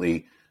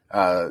 absolutely.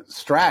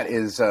 Strat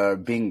is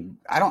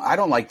I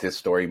don't like this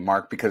story,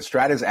 Mark, because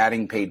Strat is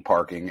adding paid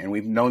parking, and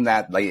we've known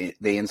that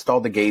they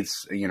installed the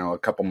gates, a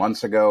couple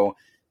months ago.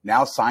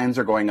 Now signs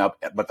are going up,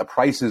 but the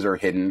prices are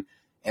hidden.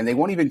 And they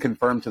won't even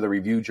confirm to the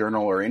Review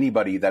Journal or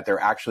anybody that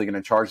they're actually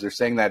going to charge. They're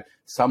saying that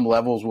some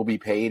levels will be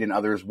paid and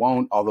others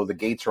won't, although the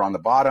gates are on the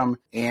bottom.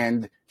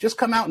 And just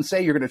come out and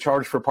say you're going to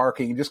charge for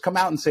parking. Just come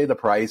out and say the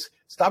price.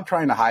 Stop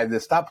trying to hide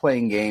this. Stop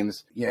playing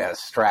games. Yeah,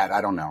 Strat,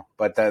 I don't know.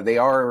 But they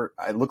are,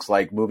 it looks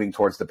like, moving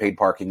towards the paid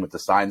parking with the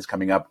signs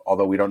coming up,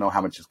 although we don't know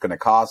how much it's going to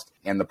cost.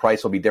 And the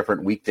price will be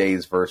different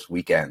weekdays versus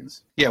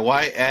weekends. Yeah,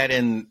 why add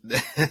in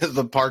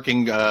the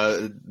parking,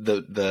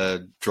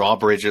 the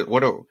drawbridge?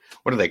 What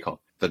are they called?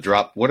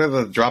 What are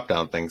the drop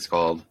down things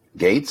called?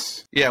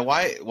 Gates? Yeah,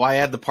 why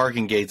add the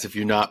parking gates if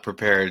you're not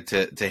prepared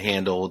to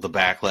handle the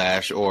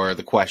backlash or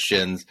the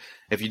questions,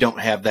 if you don't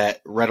have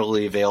that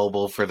readily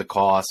available for the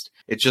cost?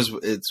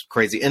 It's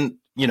crazy. And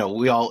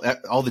we all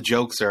the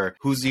jokes are,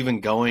 who's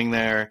even going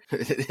there?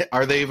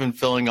 Are they even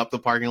filling up the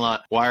parking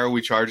lot? Why are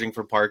we charging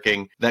for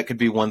parking? That could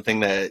be one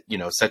thing that,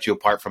 sets you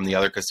apart from the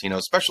other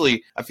casinos.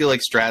 Especially, I feel like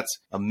Strat's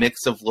a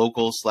mix of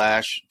local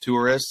 /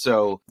 tourists.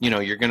 So,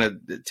 you're going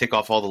to tick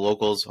off all the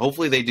locals.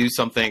 Hopefully they do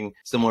something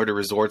similar to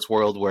Resorts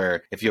World,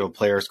 where if you have a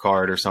player's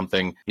card or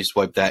something, you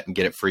swipe that and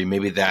get it free.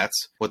 Maybe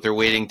that's what they're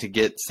waiting to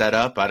get set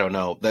up. I don't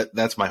know.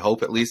 That's my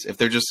hope, at least. If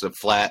they're just a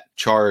flat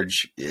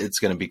charge, it's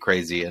going to be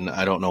crazy. And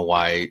I don't know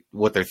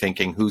what they're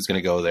thinking, who's going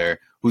to go there,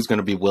 who's going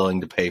to be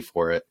willing to pay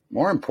for it.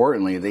 More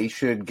importantly, they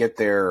should get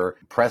their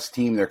press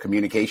team, their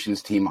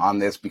communications team on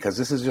this, because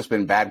this has just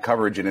been bad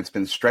coverage and it's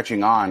been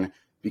stretching on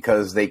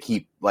because they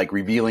keep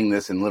revealing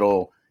this in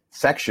little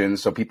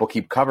sections. So people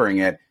keep covering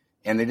it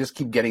and they just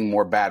keep getting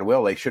more bad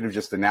will. They should have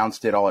just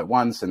announced it all at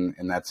once and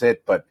that's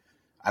it. But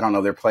I don't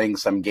know, they're playing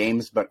some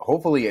games, but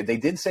hopefully they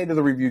did say to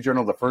the Review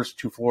Journal, the first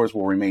 2 floors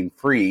will remain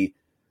free.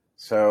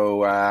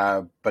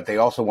 So, but they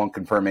also won't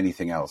confirm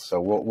anything else. So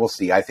we'll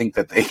see. I think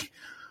that they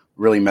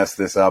really messed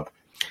this up.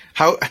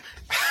 How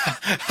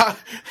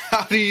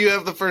do you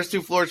have the first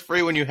 2 floors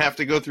free when you have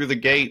to go through the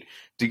gate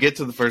to get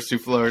to the first 2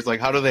 floors? Like,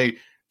 how do they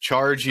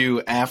charge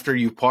you after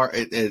you park?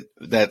 It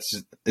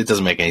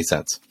doesn't make any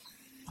sense.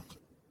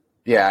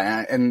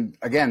 Yeah, and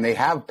again, they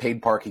have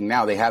paid parking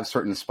now. They have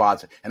certain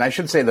spots, and I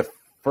should say the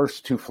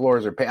first 2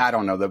 floors are paid. I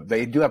don't know.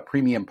 They do have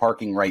premium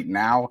parking right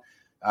now.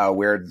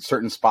 Where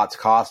certain spots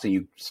cost and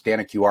you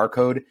scan a QR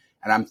code.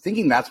 And I'm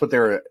thinking that's what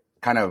they're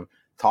kind of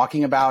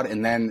talking about.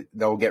 And then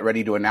they'll get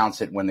ready to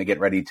announce it when they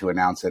get ready to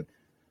announce it.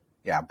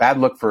 Yeah, bad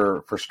look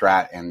for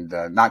Strat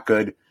and not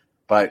good,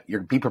 but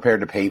be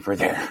prepared to pay for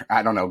their,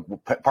 I don't know,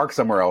 park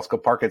somewhere else. Go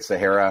park at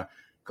Sahara.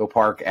 Go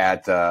park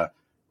at, the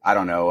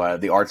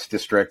Arts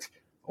District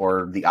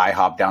or the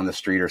IHOP down the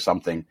street or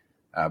something.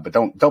 But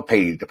don't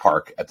pay to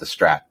park at the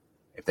Strat.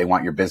 if they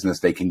want your business,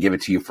 they can give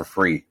it to you for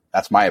free.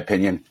 That's my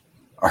opinion.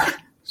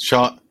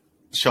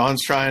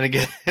 Sean's trying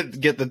to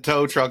get the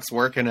tow trucks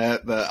working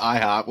at the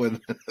IHOP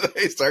when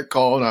they start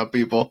calling on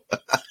people.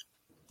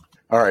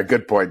 All right,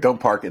 good point. Don't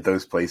park at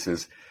those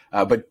places.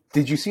 But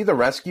did you see the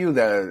rescue?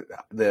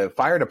 The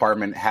fire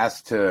department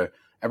has to,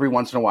 every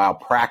once in a while,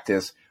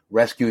 practice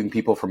rescuing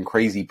people from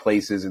crazy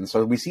places. And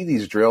so we see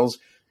these drills.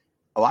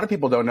 A lot of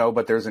people don't know,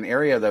 but there's an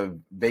area of the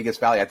Vegas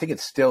Valley. I think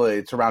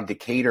it's around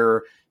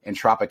Decatur and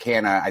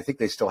Tropicana. I think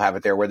they still have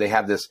it there, where they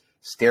have this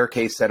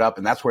staircase set up,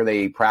 and that's where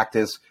they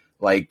practice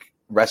like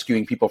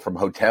rescuing people from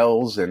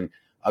hotels and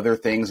other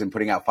things and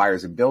putting out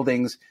fires in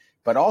buildings.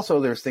 But also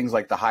there's things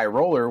like the high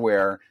roller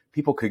where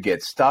people could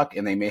get stuck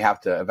and they may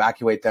have to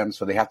evacuate them.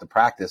 So they have to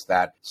practice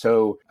that.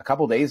 So a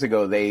couple days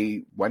ago,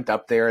 they went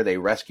up there, they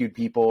rescued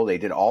people. They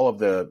did all of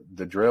the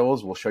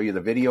drills. We'll show you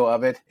the video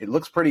of it. It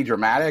looks pretty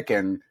dramatic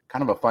and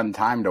kind of a fun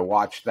time to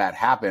watch that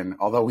happen.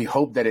 Although we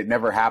hope that it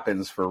never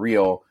happens for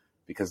real,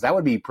 because that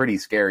would be pretty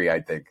scary,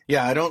 I think.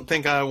 Yeah, I don't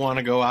think I want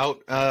to go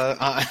out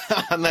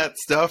on that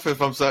stuff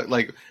if I'm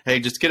like, hey,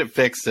 just get it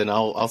fixed and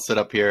I'll sit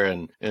up here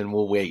and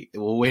we'll wait.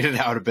 We'll wait it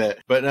out a bit.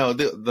 But no,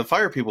 the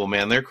fire people,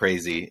 man, they're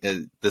crazy.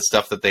 The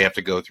stuff that they have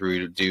to go through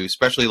to do,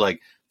 especially like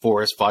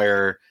forest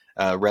fire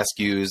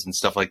rescues and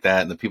stuff like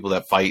that, and the people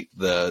that fight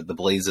the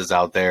blazes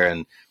out there,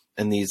 and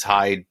these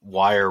high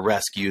wire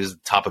rescues,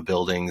 top of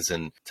buildings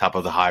and top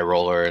of the high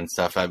roller and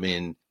stuff. I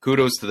mean,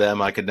 kudos to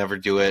them. I could never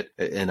do it,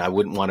 and I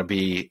wouldn't want to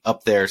be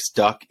up there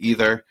stuck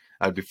either.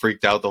 I'd be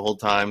freaked out the whole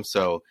time.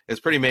 So it's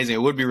pretty amazing.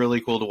 It would be really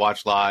cool to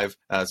watch live.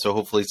 So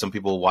hopefully some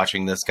people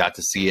watching this got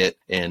to see it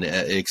and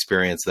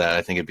experience that.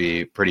 I think it'd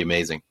be pretty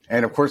amazing.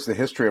 And of course, the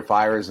history of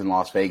fires in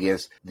Las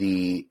Vegas,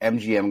 the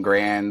MGM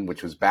Grand,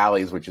 which was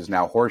Bally's, which is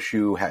now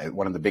Horseshoe, had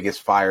one of the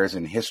biggest fires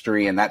in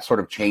history. And that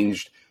sort of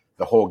changed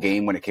the whole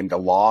game when it came to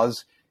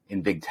laws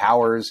in big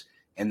towers.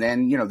 And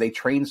then, they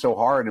train so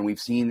hard, and we've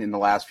seen in the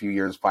last few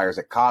years fires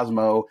at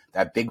Cosmo,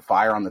 that big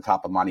fire on the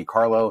top of Monte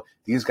Carlo.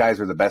 These guys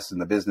are the best in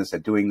the business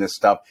at doing this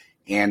stuff,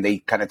 and they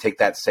kind of take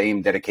that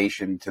same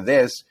dedication to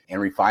this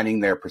and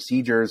refining their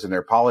procedures and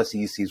their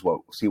policies,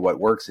 see what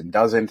works and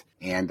doesn't,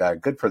 and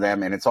good for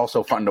them. And it's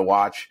also fun to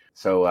watch,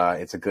 so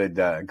it's a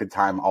good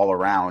time all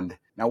around.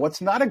 Now, what's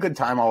not a good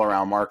time all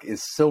around, Mark,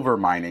 is silver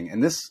mining,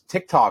 and this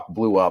TikTok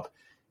blew up,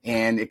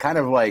 and it kind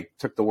of like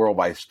took the world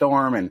by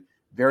storm, and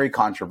very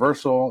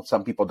controversial.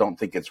 Some people don't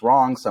think it's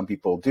wrong. Some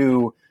people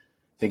do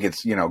think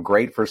it's,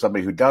 great for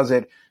somebody who does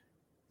it.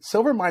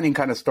 Silver mining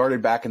kind of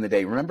started back in the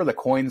day. Remember the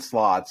coin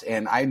slots?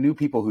 And I knew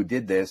people who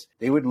did this.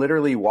 They would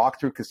literally walk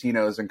through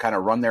casinos and kind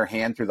of run their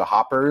hand through the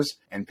hoppers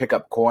and pick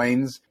up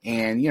coins.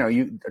 And,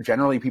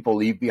 generally people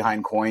leave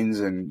behind coins,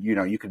 and,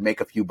 you could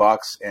make a few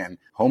bucks. And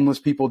homeless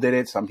people did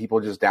it. Some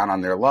people just down on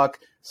their luck.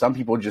 Some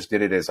people just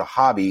did it as a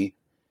hobby.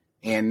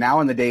 And now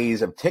in the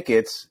days of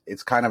tickets,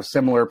 it's kind of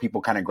similar,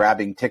 people kind of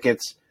grabbing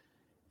tickets.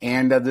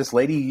 And this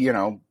lady,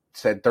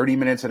 said 30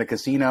 minutes at a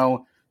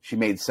casino, she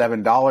made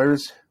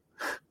 $7.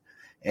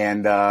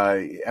 And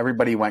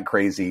everybody went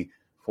crazy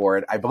for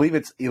it. I believe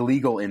it's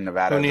illegal in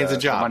Nevada. Who needs a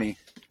job? Money.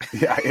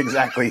 Yeah,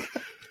 exactly.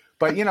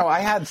 But, I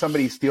had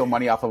somebody steal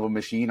money off of a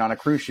machine on a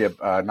cruise ship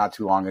not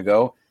too long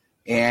ago.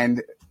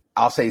 And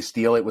I'll say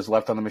steal, it was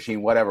left on the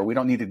machine, whatever. We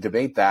don't need to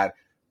debate that.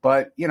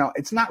 But,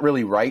 it's not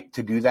really right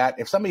to do that.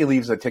 If somebody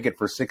leaves a ticket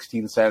for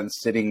 16 cents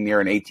sitting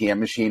near an ATM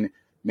machine,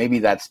 maybe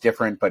that's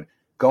different. But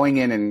going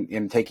in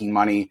and taking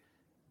money,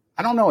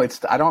 I don't know.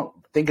 I don't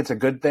think it's a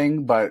good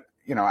thing, but,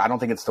 I don't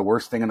think it's the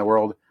worst thing in the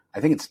world.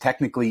 I think it's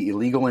technically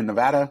illegal in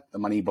Nevada. The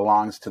money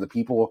belongs to the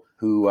people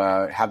who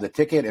have the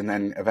ticket, and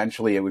then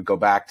eventually it would go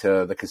back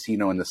to the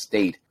casino and the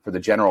state for the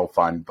general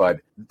fund. But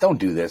don't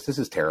do this. This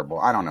is terrible.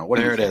 I don't know. What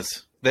do you think?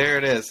 There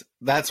it is.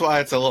 That's why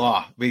it's a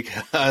law,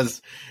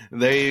 because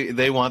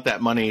they want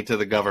that money to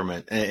the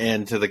government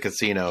and to the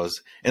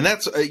casinos. And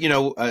that's,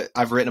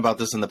 I've written about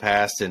this in the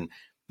past, and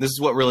this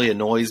is what really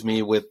annoys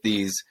me with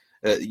these,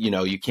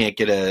 you can't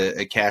get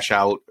a cash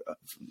out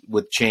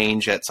with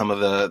change at some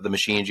of the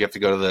machines. You have to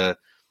go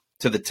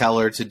to the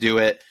teller to do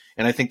it.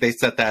 And I think they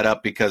set that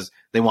up because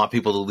they want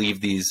people to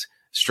leave these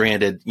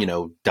stranded,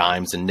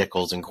 dimes and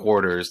nickels and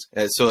quarters.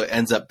 So it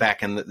ends up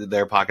back in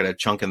their pocket, a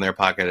chunk in their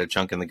pocket, a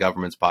chunk in the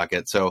government's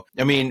pocket. So,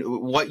 I mean,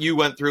 what you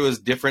went through is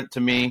different to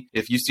me.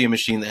 If you see a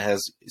machine that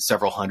has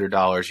several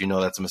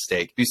 $100s, that's a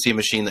mistake. If you see a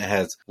machine that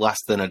has less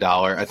than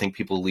 $1, I think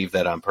people leave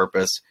that on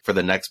purpose for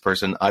the next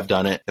person. I've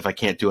done it. If I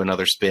can't do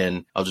another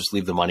spin, I'll just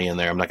leave the money in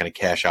there. I'm not going to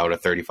cash out a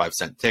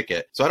 35-cent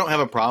ticket. So I don't have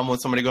a problem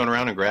with somebody going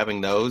around and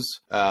grabbing those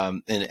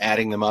and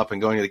adding them up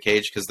and going to the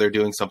cage because they're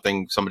doing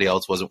something somebody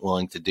else wasn't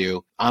willing to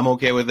do. I'm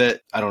okay with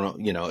it. I don't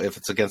know, if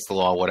it's against the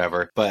law,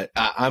 whatever. But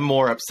I'm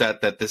more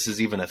upset that this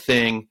is even a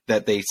thing,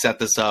 that they set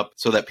this up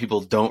so that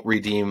people don't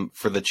redeem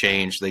for the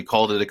change. They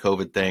called it a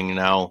COVID thing.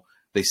 Now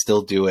they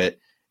still do it.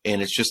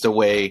 And it's just a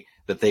way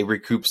that they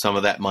recoup some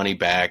of that money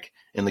back,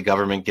 and the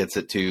government gets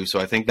it too. So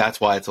I think that's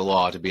why it's a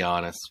law, to be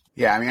honest.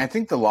 Yeah, I mean, I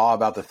think the law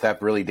about the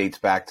theft really dates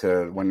back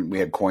to when we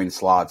had coin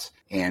slots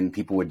and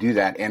people would do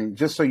that. And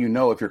just so you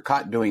know, if you're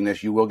caught doing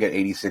this, you will get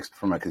 86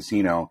 from a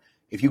casino.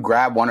 if you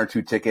grab 1 or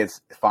 2 tickets,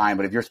 fine.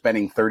 But if you're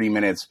spending 30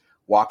 minutes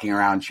walking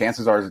around,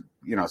 chances are,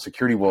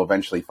 security will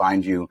eventually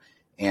find you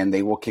and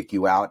they will kick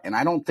you out. And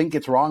I don't think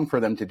it's wrong for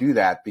them to do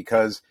that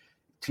because,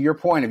 to your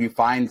point, if you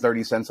find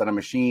 30 cents on a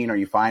machine or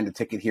you find a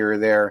ticket here or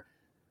there,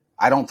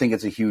 I don't think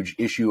it's a huge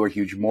issue or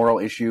huge moral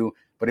issue.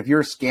 But if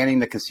you're scanning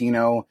the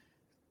casino,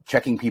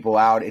 checking people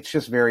out, it's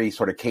just very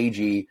sort of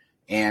cagey.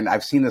 And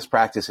I've seen this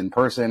practice in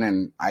person,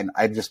 and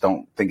I just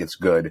don't think it's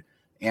good.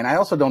 And I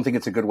also don't think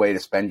it's a good way to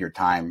spend your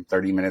time,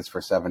 30 minutes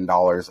for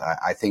 $7.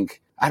 I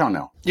think, I don't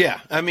know. Yeah,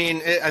 I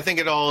mean, I think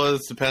it all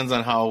depends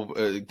on how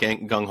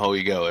gung-ho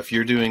you go. If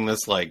you're doing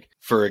this like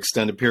for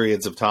extended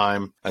periods of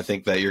time, I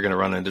think that you're going to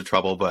run into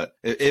trouble. But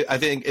I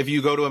think if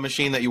you go to a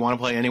machine that you want to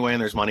play anyway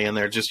and there's money in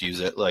there, just use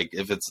it. Like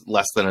if it's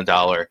less than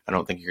 $1, I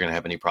don't think you're going to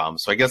have any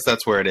problems. So I guess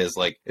that's where it is.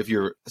 Like if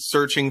you're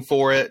searching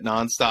for it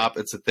nonstop,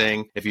 it's a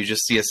thing. If you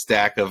just see a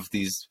stack of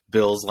these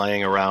bills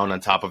laying around on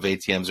top of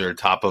ATMs or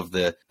top of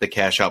the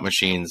cash out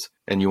machines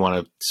and you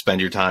want to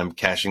spend your time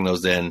cashing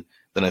those in,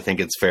 then I think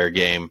it's fair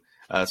game.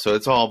 So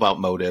it's all about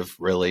motive,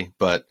 really.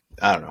 But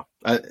I don't know.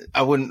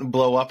 I wouldn't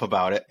blow up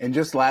about it. And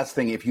just last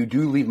thing, if you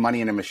do leave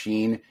money in a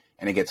machine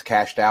and it gets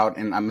cashed out,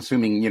 and I'm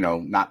assuming,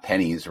 not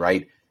pennies,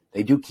 right?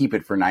 They do keep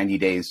it for 90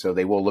 days. So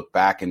they will look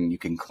back and you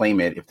can claim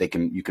it if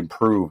you can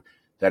prove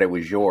that it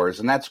was yours.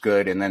 And that's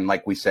good. And then,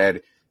 like we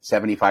said,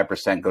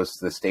 75% goes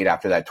to the state.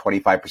 After that,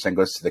 25%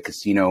 goes to the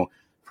casino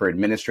for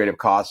administrative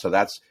costs. So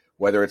that's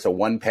whether it's a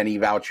 1 penny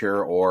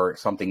voucher or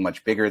something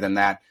much bigger than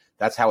that.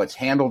 That's how it's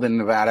handled in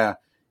Nevada.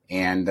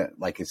 And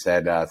like I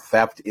said,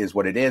 theft is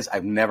what it is.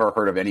 I've never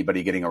heard of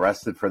anybody getting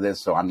arrested for this,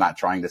 so I'm not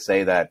trying to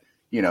say that,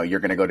 you're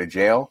going to go to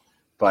jail.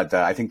 But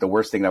I think the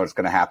worst thing that was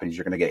going to happen is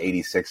you're going to get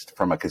 86th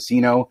from a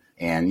casino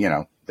and,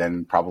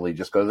 then probably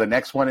just go to the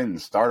next one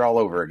and start all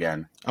over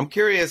again. I'm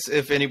curious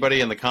if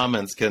anybody in the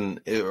comments can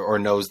or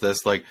knows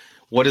this, like,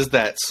 what is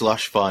that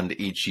slush fund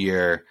each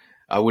year?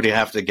 I would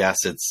have to guess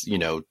it's,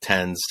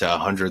 tens to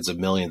hundreds of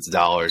millions of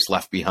dollars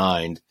left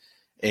behind.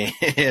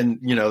 And,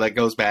 that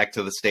goes back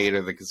to the state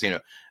or the casino.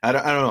 I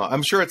don't know.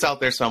 I'm sure it's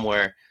out there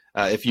somewhere.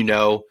 If you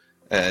know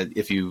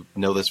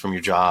this from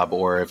your job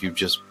or if you've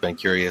just been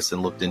curious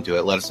and looked into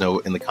it, let us know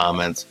in the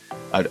comments.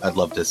 I'd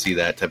love to see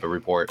that type of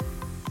report.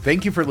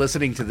 Thank you for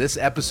listening to this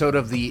episode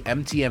of the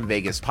MTM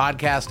Vegas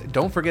podcast.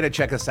 Don't forget to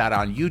check us out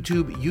on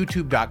YouTube,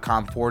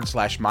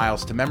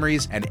 youtube.com/miles to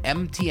memories, and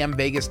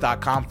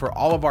mtmvegas.com for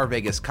all of our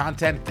Vegas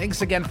content.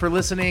 Thanks again for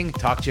listening.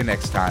 Talk to you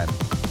next time.